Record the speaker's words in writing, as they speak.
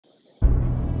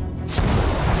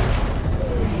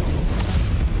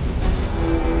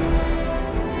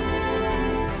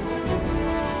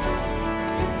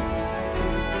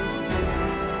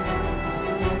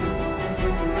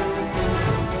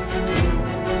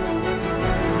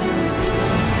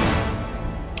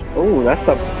Ooh, that's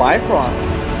the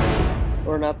Bifrost.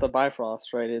 Or not the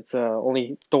Bifrost, right? It's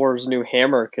only Thor's new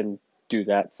hammer can do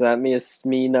that. So that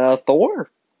mean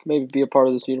Thor maybe be a part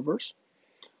of this universe.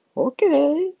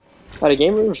 Okay. Howdy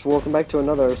gamers, welcome back to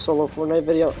another solo Fortnite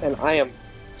video, and I am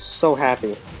so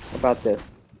happy about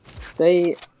this.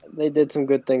 They did some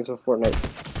good things with Fortnite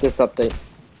this update.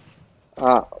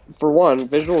 For one,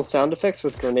 visual sound effects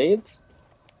with grenades.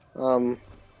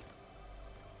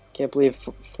 Can't believe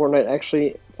Fortnite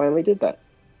actually finally did that.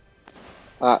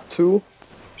 Two,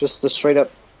 just the straight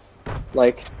up,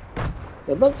 like,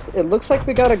 it looks like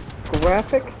we got a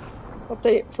graphic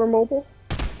update for mobile.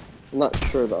 I'm not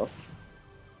sure though.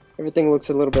 Everything looks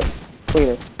a little bit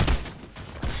cleaner.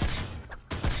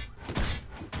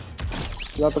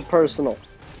 It's nothing personal.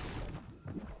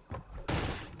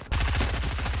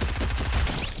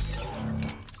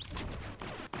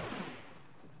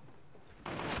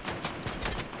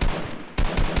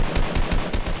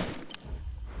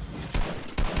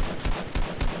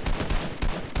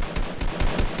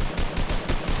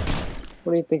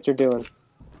 What do you think you're doing?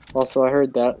 Also, I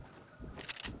heard that.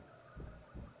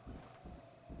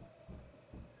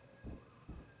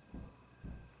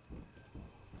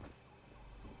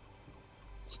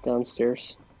 It's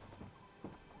downstairs.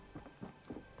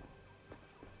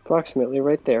 Approximately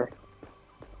right there.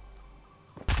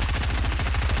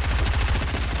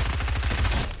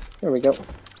 There we go.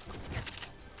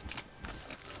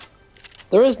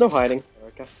 There is no hiding,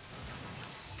 Erica.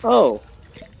 Oh!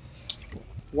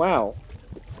 Wow.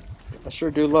 I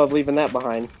sure do love leaving that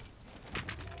behind.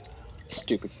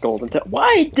 Stupid golden tack.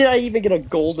 Why did I even get a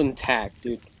golden tack,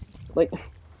 dude? Like,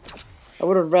 I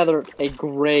would have rather a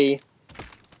gray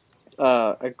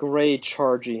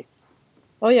chargy.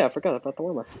 Oh yeah, I forgot about the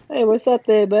llama. Hey, what's up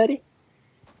there, buddy?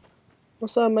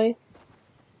 What's up, man?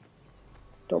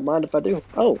 Don't mind if I do.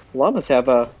 Oh, llamas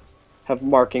have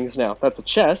markings now. That's a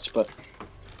chest, but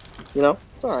you know,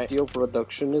 it's alright. Steel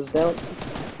production is down.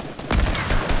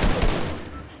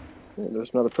 Oh,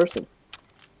 there's another person.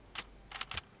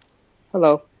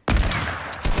 Hello.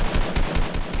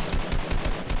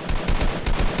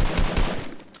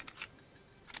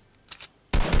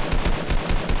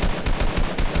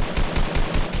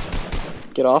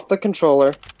 Get off the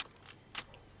controller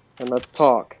and let's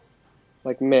talk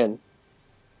like men.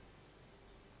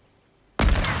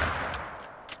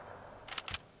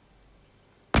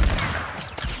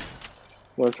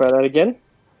 Want to try that again?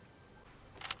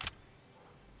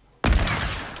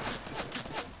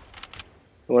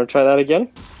 You want to try that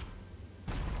again?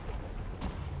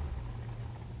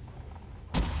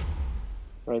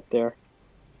 Right there.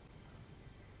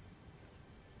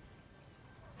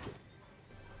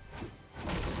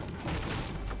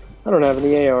 I don't have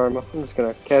any AR ammo. I'm just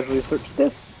gonna casually search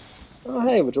this. Oh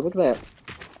hey, would you look at that?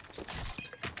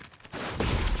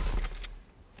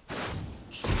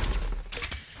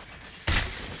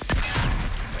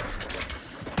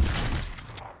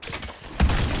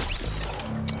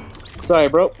 Sorry,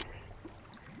 bro.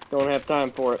 Don't have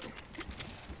time for it.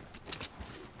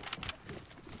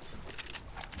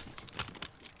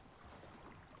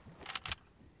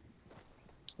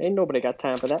 Ain't nobody got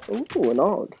time for that. Ooh, an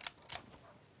AUG.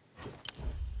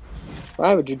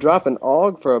 Why would you drop an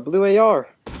AUG for a blue AR?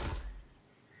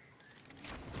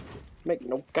 Make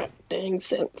no goddamn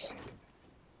sense.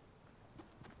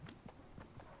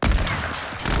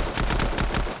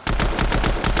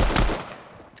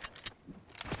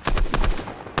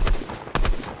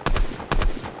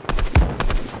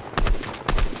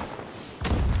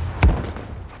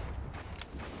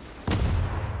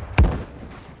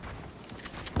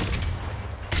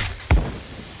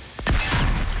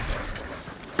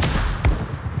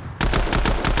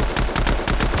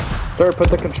 Sir, put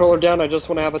the controller down. I just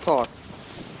want to have a talk.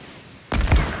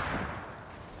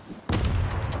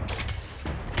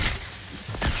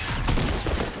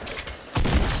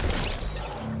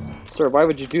 Sir, why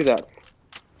would you do that?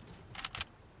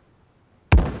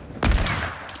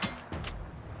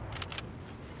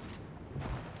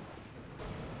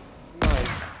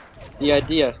 The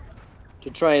idea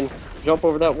to try and jump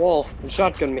over that wall and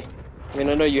shotgun me. I mean,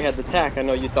 I know you had the tack. I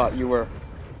know you thought you were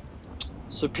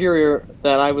superior,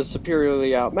 that I was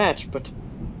superiorly outmatched, but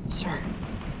sir,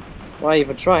 why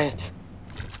even try it?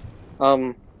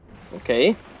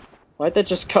 Okay. Why'd that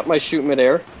just cut my shoot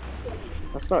midair?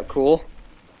 That's not cool.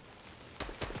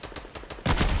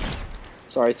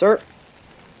 Sorry, sir.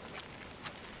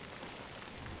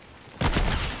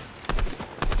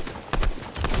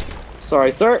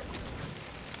 Sorry, sir.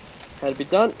 Had to be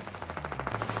done.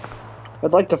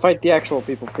 I'd like to fight the actual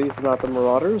people, please, not the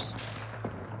marauders.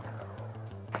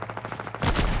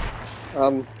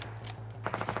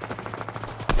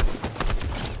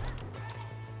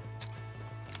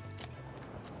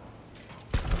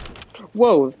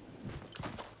 Whoa.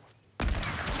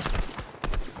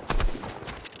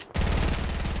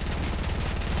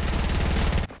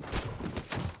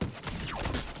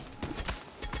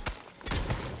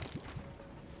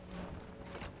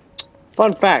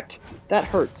 Fun fact, that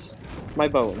hurts my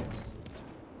bones.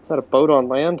 Is that a boat on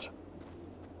land?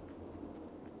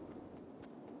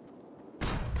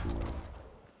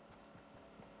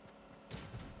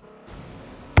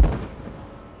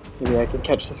 Maybe I can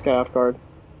catch this guy off guard.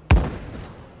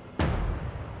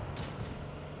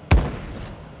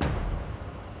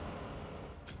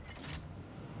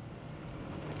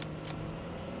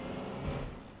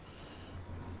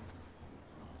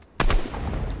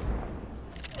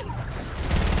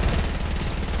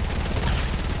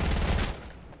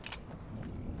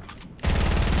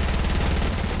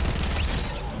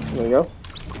 There we go.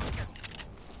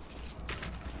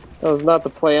 That was not the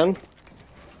plan.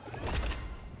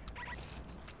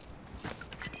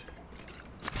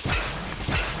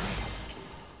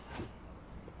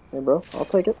 Hey bro, I'll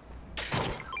take it.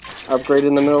 Upgrade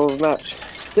in the middle of the match.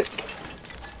 Sick.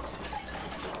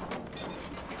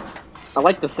 I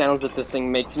like the sounds that this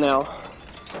thing makes now.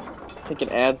 I think it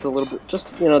adds a little bit,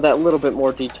 just, you know, that little bit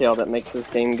more detail that makes this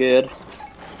game good.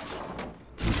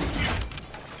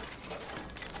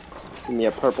 Give me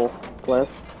a purple,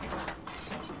 bless.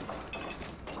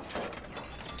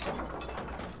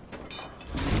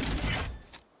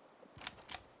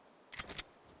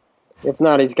 If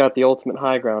not, he's got the ultimate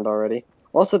high ground already.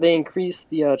 Also, they increased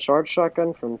the charge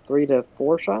shotgun from 3 to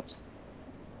 4 shots,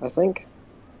 I think.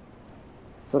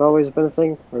 Has that always been a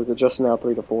thing, or is it just now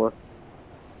 3 to 4?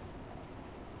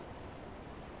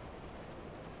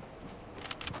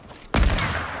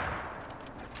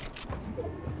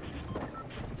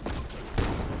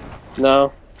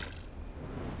 No.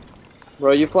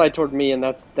 Bro, you fly toward me and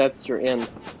that's your end.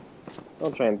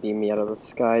 Don't try and beam me out of the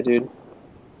sky, dude.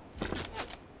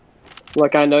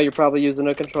 Look, I know you're probably using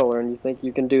a controller and you think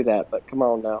you can do that, but come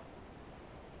on now.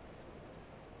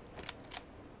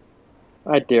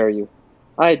 I dare you.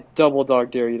 I double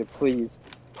dog dare you to please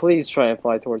try and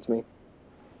fly towards me.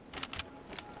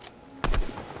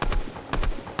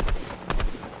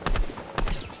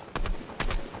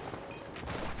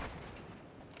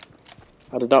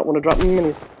 I did not want to drop my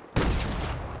minis.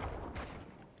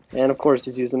 And of course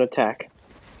he's using attack.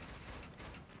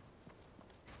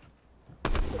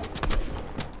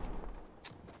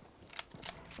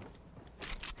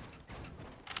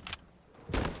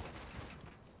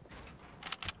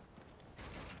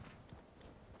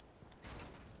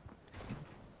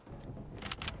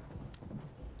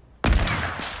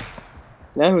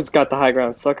 Now who's got the high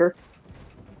ground, sucker?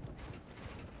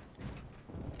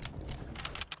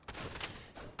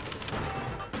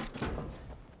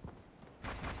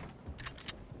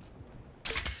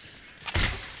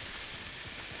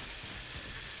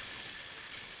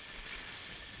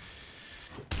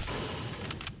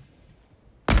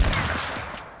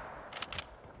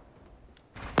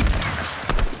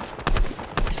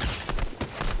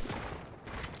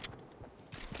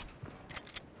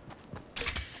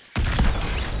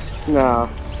 Nah.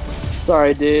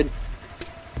 Sorry, dude.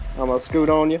 I'm gonna scoot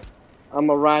on you. I'm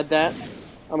gonna ride that.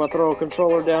 I'm gonna throw a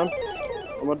controller down.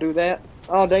 I'm gonna do that.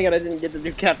 Oh, dang it, I didn't get to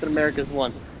do Captain America's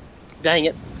one. Dang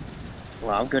it.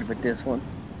 Well, I'm good with this one.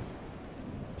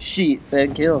 Sheet,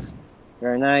 10 kills.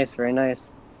 Very nice, very nice.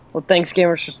 Well, thanks,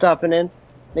 gamers, for stopping in.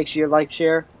 Make sure you like,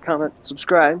 share, comment,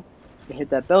 subscribe, and hit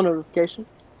that bell notification.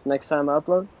 So next time I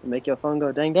upload, it'll make your phone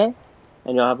go dang dang.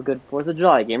 And you'll have a good 4th of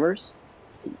July, gamers.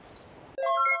 Peace.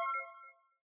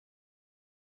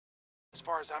 As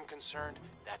far as I'm concerned,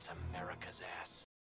 that's America's ass.